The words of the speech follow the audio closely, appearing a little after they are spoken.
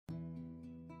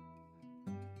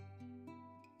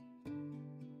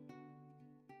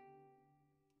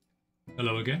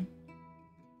Hello again.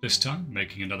 This time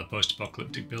making another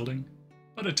post-apocalyptic building,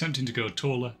 but attempting to go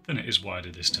taller than it is wider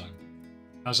this time,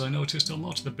 as I noticed a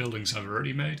lot of the buildings I've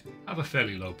already made have a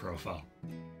fairly low profile.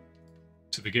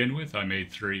 To begin with, I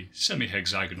made 3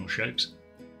 semi-hexagonal shapes,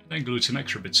 and then glued some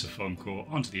extra bits of foam core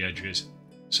onto the edges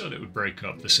so that it would break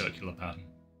up the circular pattern.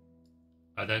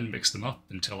 I then mixed them up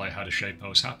until I had a shape I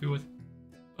was happy with,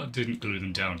 but didn't glue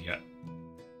them down yet.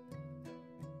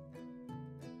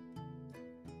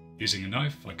 Using a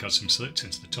knife, I cut some slits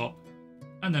into the top,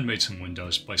 and then made some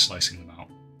windows by slicing them out.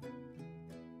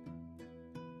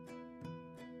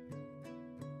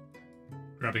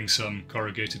 Grabbing some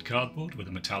corrugated cardboard with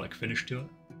a metallic finish to it,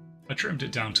 I trimmed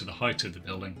it down to the height of the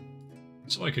building,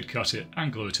 so I could cut it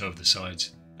and glue it over the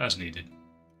sides as needed.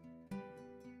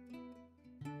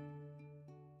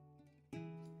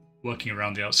 Working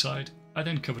around the outside, I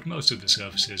then covered most of the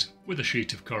surfaces with a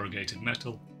sheet of corrugated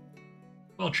metal,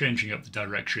 while changing up the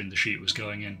direction the sheet was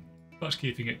going in, but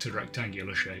keeping it to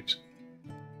rectangular shapes.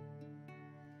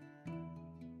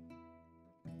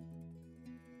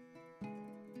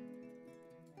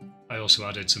 I also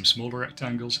added some smaller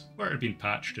rectangles where it had been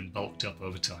patched and bulked up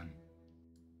over time,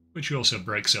 which also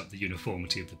breaks up the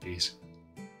uniformity of the piece.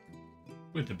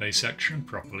 With the base section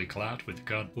properly clad with the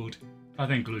cardboard, I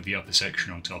then glued the upper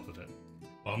section on top of it,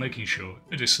 while making sure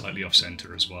it is slightly off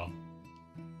center as well.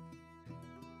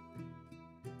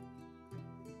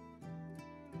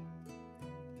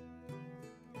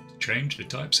 To change the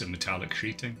types of metallic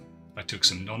sheeting, I took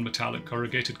some non-metallic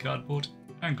corrugated cardboard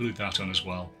and glued that on as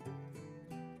well.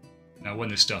 Now when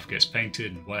this stuff gets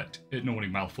painted and wet, it normally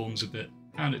malforms a bit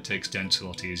and it takes dents a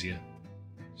lot easier,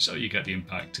 so you get the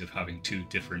impact of having 2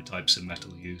 different types of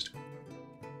metal used.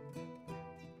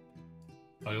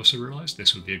 I also realised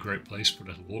this would be a great place for a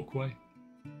little walkway,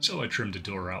 so I trimmed a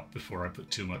door out before I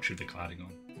put too much of the cladding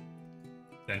on.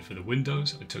 Then for the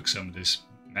windows, I took some of this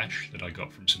mesh that I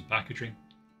got from some packaging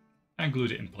and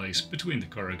glued it in place between the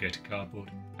corrugated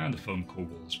cardboard and the foam core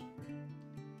walls.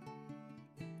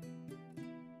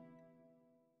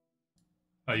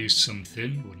 I used some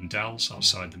thin wooden dowels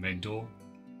outside the main door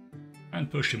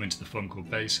and pushed them into the foam core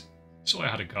base so I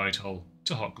had a guide hole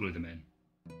to hot glue them in.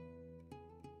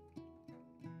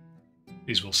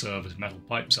 These will serve as metal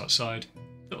pipes outside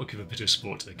that will give a bit of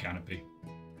support to the canopy.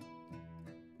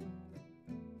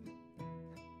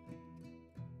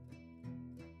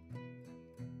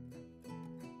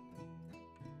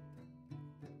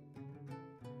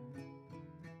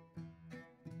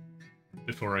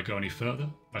 Before I go any further,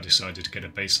 I decided to get a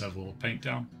base level of paint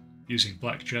down using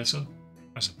black gesso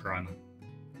as a primer.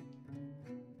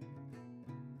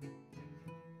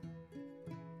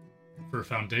 For a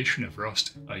foundation of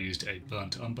rust, I used a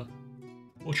burnt umber,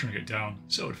 watering it down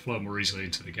so it would flow more easily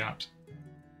into the gaps,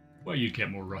 where you'd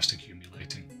get more rust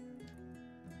accumulating.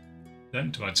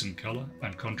 Then, to add some colour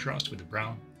and contrast with the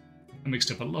brown, I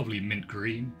mixed up a lovely mint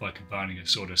green by combining a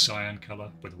sort of cyan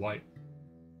colour with white,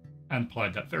 and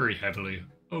applied that very heavily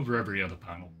over every other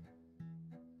panel.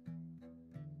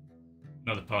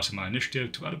 Another part of my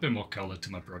initiative to add a bit more colour to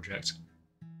my project.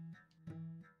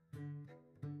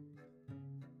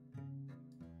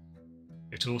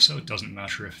 It also doesn't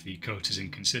matter if the coat is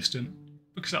inconsistent,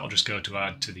 because that'll just go to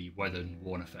add to the weathered and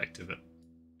worn effect of it,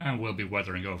 and will be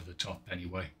weathering over the top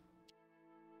anyway.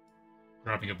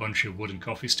 Grabbing a bunch of wooden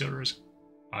coffee stirrers,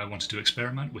 I wanted to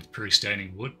experiment with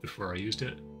pre-staining wood before I used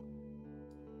it.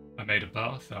 I made a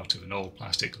bath out of an old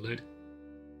plastic lid,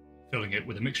 filling it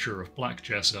with a mixture of black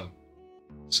gesso,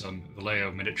 some Vallejo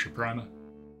miniature primer,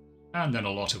 and then a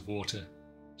lot of water,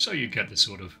 so you get this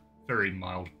sort of very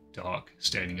mild dark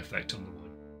staining effect on the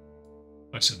wood.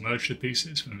 I submerged the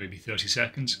pieces for maybe 30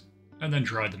 seconds, and then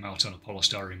dried them out on a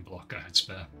polystyrene block I had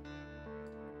spare,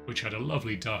 which had a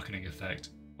lovely darkening effect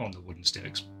on the wooden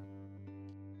sticks.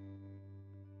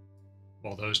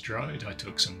 While those dried, I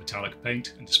took some metallic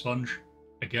paint and a sponge,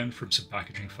 again from some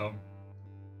packaging foam,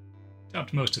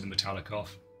 dabbed most of the metallic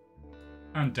off,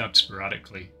 and dabbed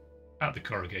sporadically at the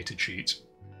corrugated sheets.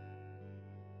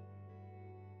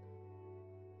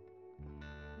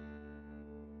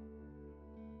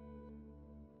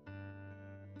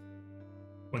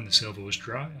 When the silver was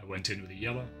dry, I went in with a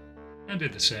yellow, and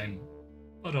did the same,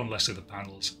 but on less of the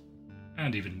panels,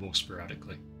 and even more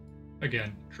sporadically.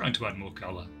 Again, trying to add more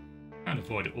colour, and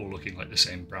avoid it all looking like the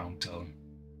same brown tone.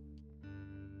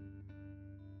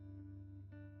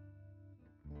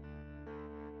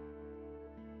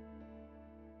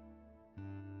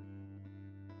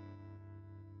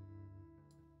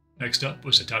 Next up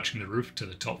was attaching the roof to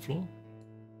the top floor,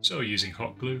 so using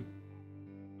hot glue,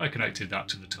 I connected that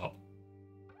to the top.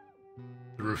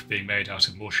 The roof being made out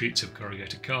of more sheets of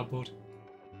corrugated cardboard,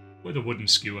 with a wooden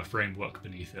skewer framework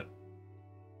beneath it.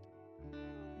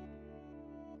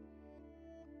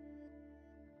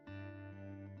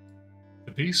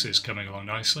 The piece is coming along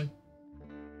nicely,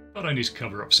 but I need to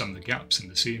cover up some of the gaps in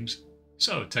the seams,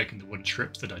 so taking the wooden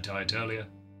strips that I dyed earlier,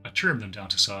 I trimmed them down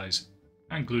to size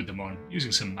and glued them on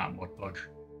using some matte Mod Podge.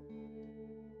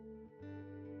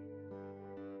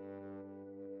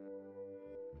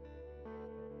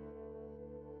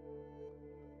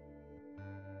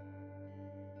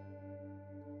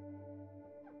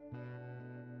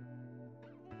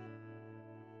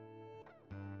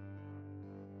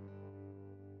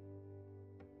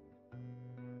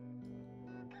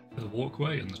 For the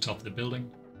walkway on the top of the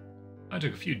building, I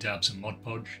took a few dabs of Mod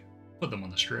Podge, put them on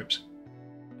the strips,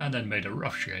 and then made a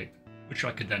rough shape which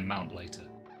I could then mount later.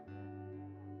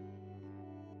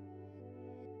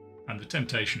 And the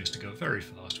temptation is to go very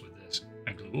fast with this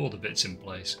and glue all the bits in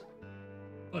place,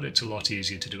 but it's a lot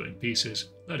easier to do it in pieces,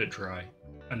 let it dry,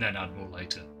 and then add more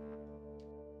later.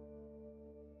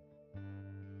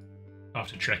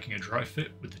 After checking a dry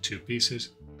fit with the two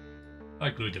pieces, I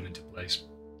glued them into place.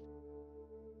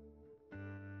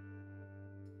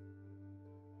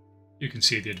 You can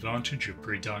see the advantage of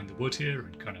pre-dyeing the wood here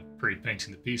and kind of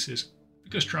pre-painting the pieces,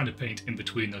 because trying to paint in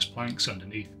between those planks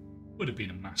underneath would have been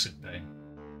a massive pain.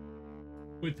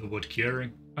 With the wood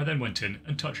curing, I then went in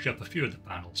and touched up a few of the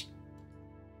panels,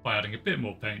 by adding a bit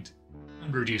more paint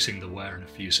and reducing the wear in a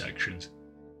few sections.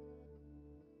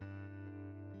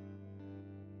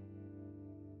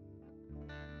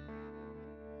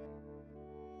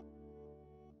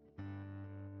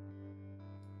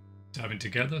 Dabbing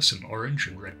together some orange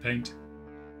and red paint,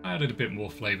 I added a bit more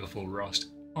flavourful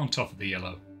rust on top of the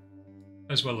yellow,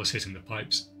 as well as hitting the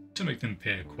pipes to make them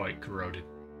appear quite corroded.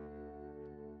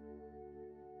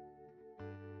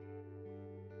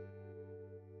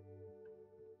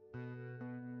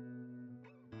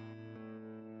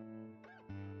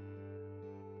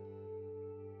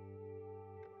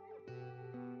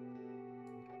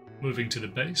 Moving to the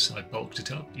base, I bulked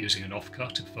it up using an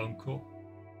offcut of foam core.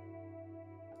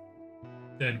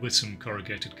 Then with some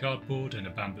corrugated cardboard and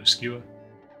a bamboo skewer,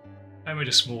 I made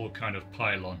a small kind of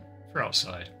pylon for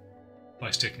outside by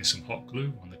sticking some hot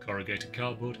glue on the corrugated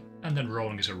cardboard and then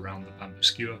rolling it around the bamboo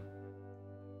skewer,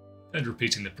 then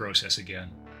repeating the process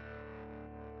again.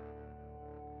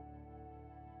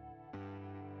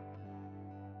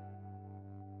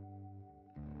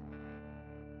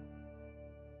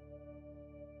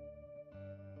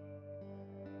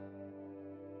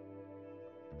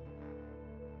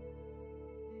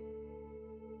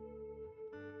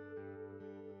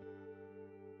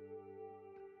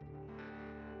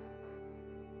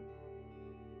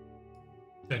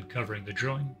 Then covering the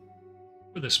join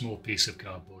with a small piece of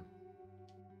cardboard.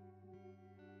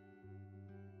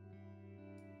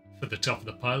 For the top of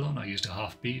the pylon I used a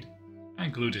half bead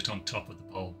and glued it on top of the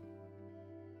pole.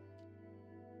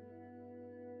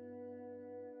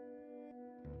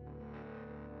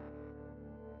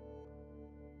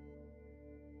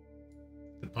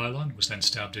 The pylon was then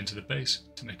stabbed into the base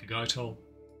to make a guide hole,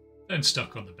 then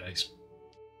stuck on the base.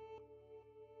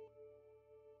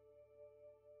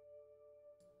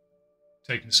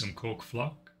 Taking some cork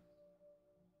flock,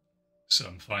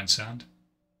 some fine sand,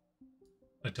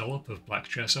 a dollop of black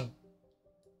gesso,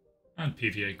 and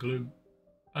PVA glue,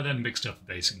 I then mixed up a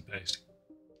basing paste.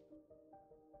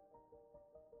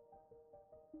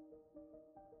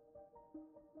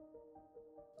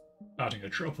 Adding a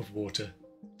drop of water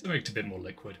to make it a bit more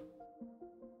liquid.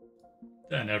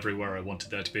 Then everywhere I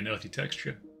wanted there to be an earthy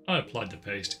texture, I applied the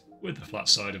paste with the flat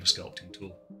side of a sculpting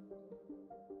tool.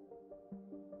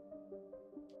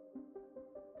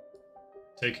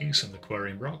 Taking some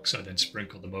aquarium rocks, I then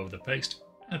sprinkled them over the paste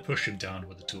and pushed them down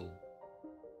with a tool.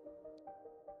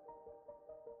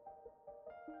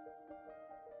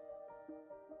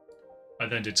 I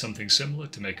then did something similar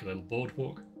to make a little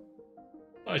boardwalk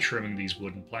by trimming these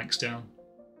wooden planks down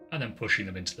and then pushing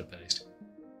them into the paste.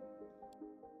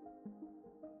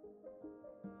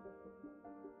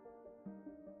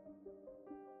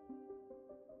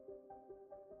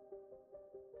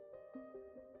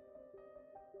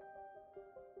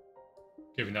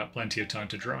 Giving that plenty of time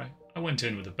to dry, I went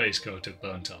in with a base coat of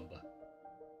burnt umber.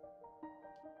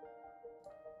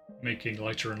 Making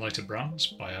lighter and lighter browns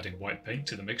by adding white paint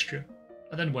to the mixture,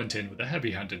 I then went in with a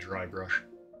heavy-handed dry brush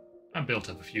and built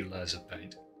up a few layers of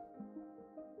paint.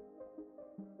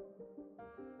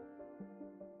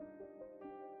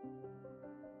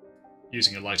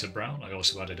 Using a lighter brown, I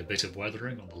also added a bit of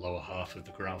weathering on the lower half of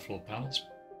the ground floor panels,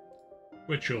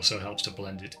 which also helps to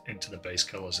blend it into the base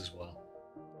colours as well.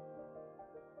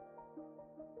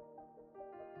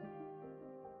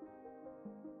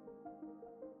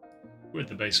 With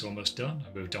the base almost done,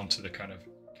 I moved on to the kind of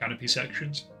canopy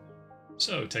sections.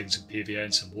 So taking some PVA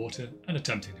and some water and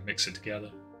attempting to mix it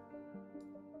together.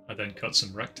 I then cut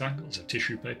some rectangles of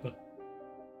tissue paper,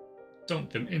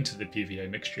 dunked them into the PVA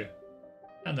mixture,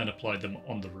 and then applied them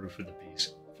on the roof of the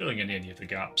piece, filling in any of the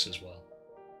gaps as well.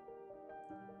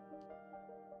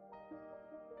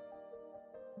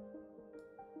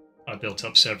 I built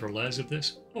up several layers of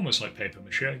this, almost like paper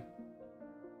mache,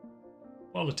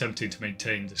 while attempting to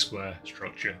maintain the square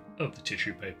structure of the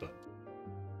tissue paper.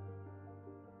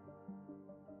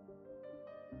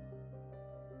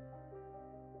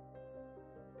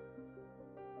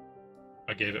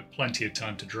 I gave it plenty of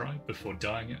time to dry before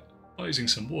dyeing it by using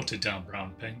some watered down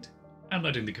brown paint and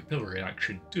letting the capillary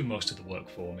action do most of the work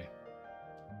for me.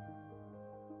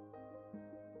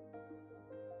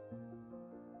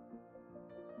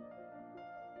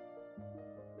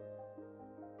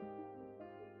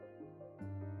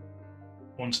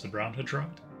 Once the brown had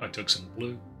dried, I took some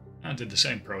blue and did the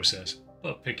same process,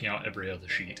 but picking out every other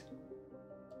sheet,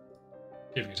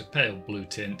 giving it a pale blue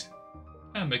tint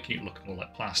and making it look more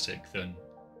like plastic than,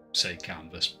 say,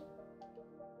 canvas.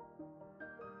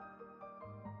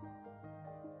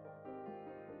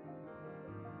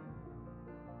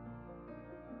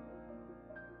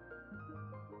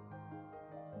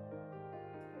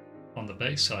 On the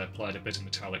base, I applied a bit of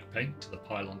metallic paint to the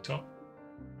pile on top,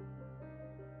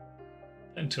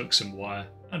 then took some wire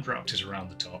and wrapped it around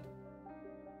the top,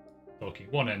 poking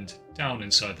one end down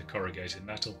inside the corrugated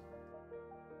metal.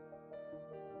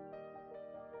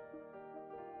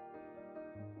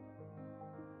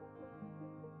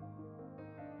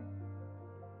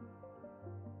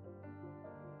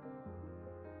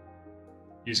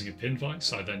 Using a pin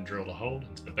vise, I then drilled a hole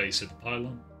into the base of the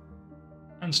pylon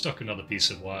and stuck another piece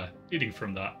of wire leading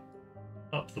from that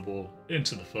up the wall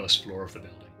into the first floor of the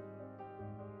building.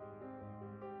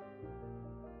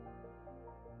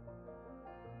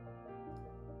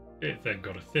 It then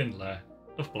got a thin layer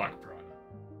of black primer.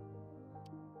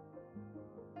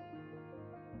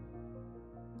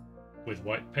 With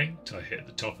white paint, I hit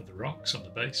the top of the rocks on the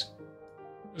base,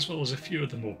 as well as a few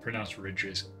of the more pronounced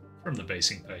ridges from the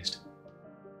basing paste.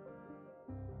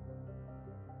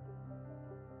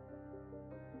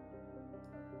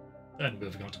 Then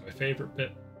moving on to my favourite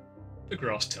bit, the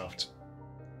grass tufts.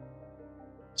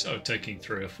 So taking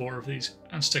 3 or 4 of these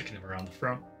and sticking them around the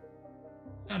front,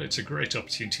 and it's a great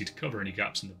opportunity to cover any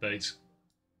gaps in the base,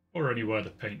 or anywhere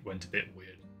the paint went a bit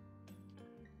weird.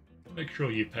 Make sure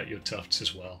you pet your tufts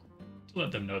as well, to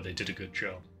let them know they did a good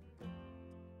job.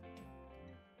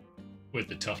 With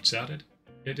the tufts added,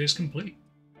 it is complete.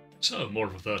 So more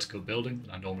of a vertical building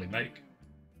than I normally make,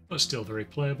 but still very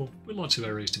playable with lots of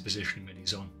areas to position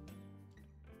minis on.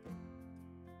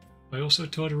 I also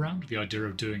toyed around with the idea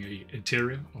of doing an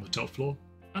interior on the top floor,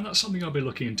 and that's something I'll be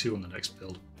looking into on the next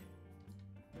build.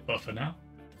 But for now,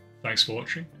 thanks for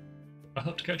watching. I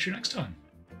hope to catch you next time.